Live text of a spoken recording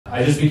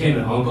I just became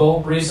an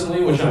uncle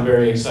recently, which I'm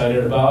very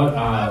excited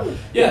about.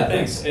 Yeah,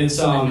 thanks. It's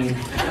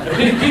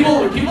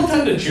people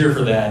tend to cheer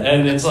for that,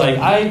 and it's like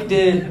I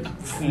did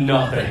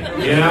nothing,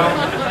 you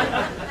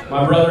know.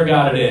 My brother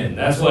got it in.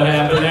 That's what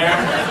happened there.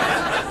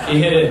 He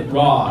hit it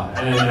raw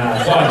and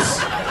twice.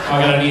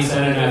 I got a niece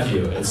and a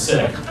nephew. It's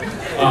sick.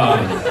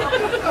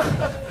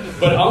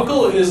 But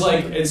uncle is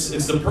like, it's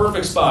the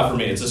perfect spot for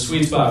me. It's a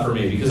sweet spot for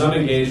me because I'm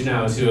engaged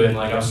now too, and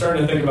like I'm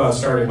starting to think about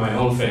starting my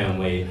own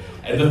family.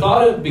 And the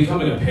thought of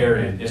becoming a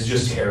parent is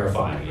just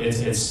terrifying.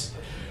 It's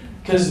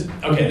because,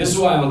 okay, this is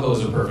why uncle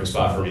is a perfect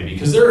spot for me,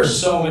 because there are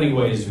so many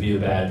ways to be a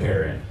bad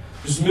parent.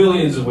 There's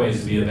millions of ways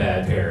to be a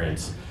bad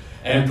parent.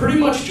 And pretty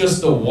much just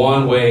the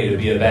one way to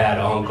be a bad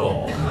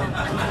uncle.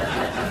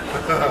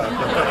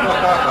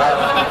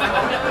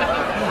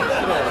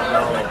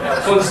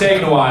 This one's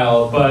taking a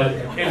while, but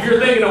if you're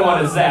thinking of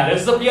one, it's that.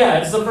 It's the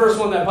first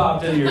one that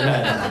popped into your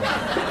head.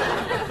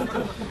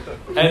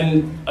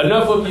 And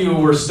enough of you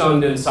were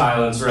stunned in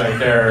silence right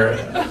there.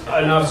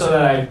 Enough so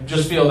that I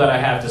just feel that I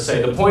have to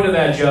say, the point of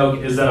that joke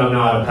is that I'm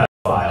not a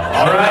pedophile,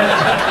 all right?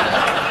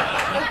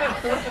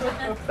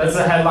 That's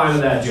the headline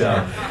of that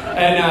joke.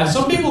 And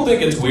some people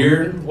think it's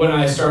weird when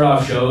I start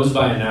off shows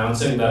by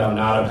announcing that I'm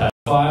not a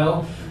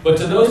pedophile. But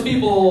to those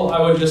people, I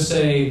would just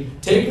say,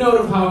 take note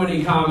of how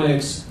many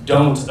comics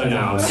don't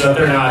announce that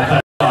they're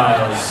not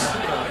pedophiles.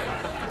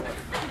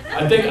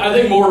 I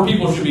think more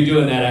people should be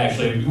doing that,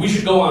 actually. We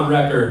should go on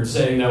record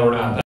saying that we're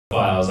not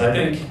pedophiles. I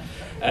think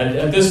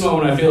at this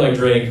moment, I feel like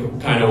Drake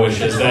kind of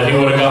wishes that he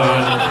would have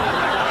gone.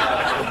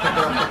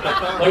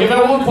 Like, if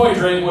at one point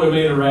Drake would have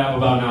made a rap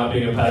about not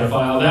being a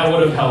pedophile, that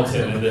would have helped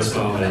him in this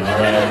moment, all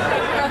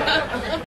right?